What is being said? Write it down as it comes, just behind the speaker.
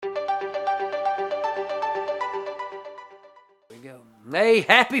Hey,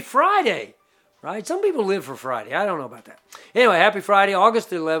 happy Friday, right? Some people live for Friday. I don't know about that. Anyway, happy Friday, August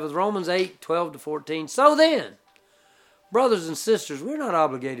the 11th, Romans 8:12-14. So then, brothers and sisters, we're not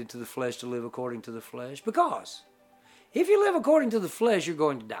obligated to the flesh to live according to the flesh, because if you live according to the flesh, you're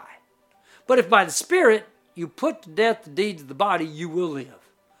going to die. But if by the Spirit you put to death the deeds of the body, you will live.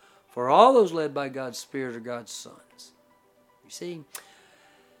 For all those led by God's Spirit are God's sons. You see,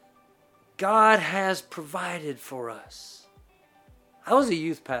 God has provided for us. I was a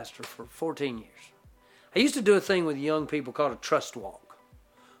youth pastor for 14 years. I used to do a thing with young people called a trust walk,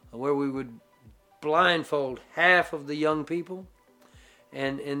 where we would blindfold half of the young people,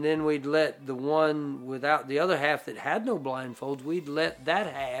 and then we'd let the one without, the other half that had no blindfolds, we'd let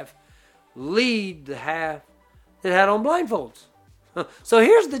that half lead the half that had on blindfolds. So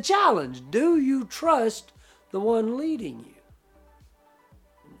here's the challenge. Do you trust the one leading you?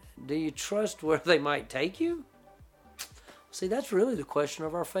 Do you trust where they might take you? See, that's really the question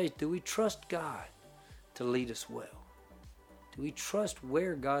of our faith. Do we trust God to lead us well? Do we trust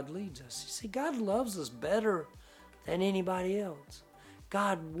where God leads us? You see, God loves us better than anybody else.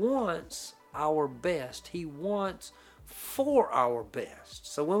 God wants our best. He wants for our best.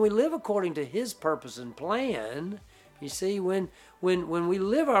 So when we live according to His purpose and plan, you see, when we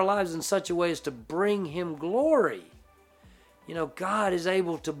live our lives in such a way as to bring Him glory, you know, God is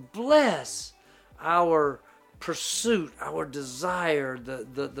able to bless our pursuit, our desire,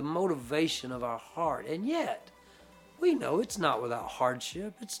 the motivation of our heart. And yet, we know it's not without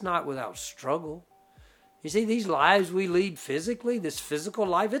hardship. It's not without struggle. You see, these lives we lead physically, this physical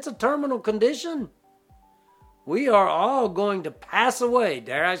life, it's a terminal condition. We are all going to pass away.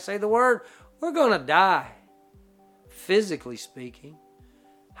 Dare I say the word? We're going to die, physically speaking.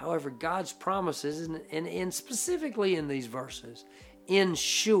 However, God's promises, and specifically in these verses,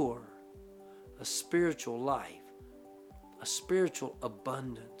 ensure a spiritual life, a spiritual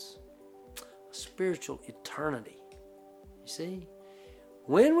abundance, a spiritual eternity. You see?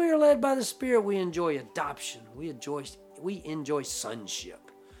 When we are led by the Spirit, we enjoy adoption. We enjoy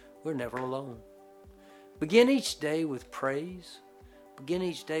sonship. We're never alone. Begin each day with praise. Begin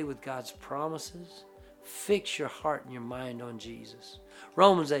each day with God's promises. Fix your heart and your mind on Jesus.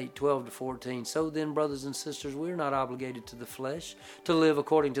 Romans 8:12-14. So then, brothers and sisters, we're not obligated to the flesh to live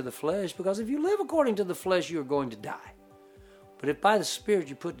according to the flesh, because if you live according to the flesh, you're going to die. But if by the Spirit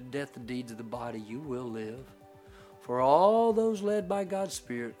you put to death the deeds of the body, you will live. For all those led by God's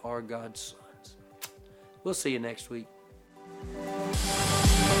Spirit are God's sons. We'll see you next week.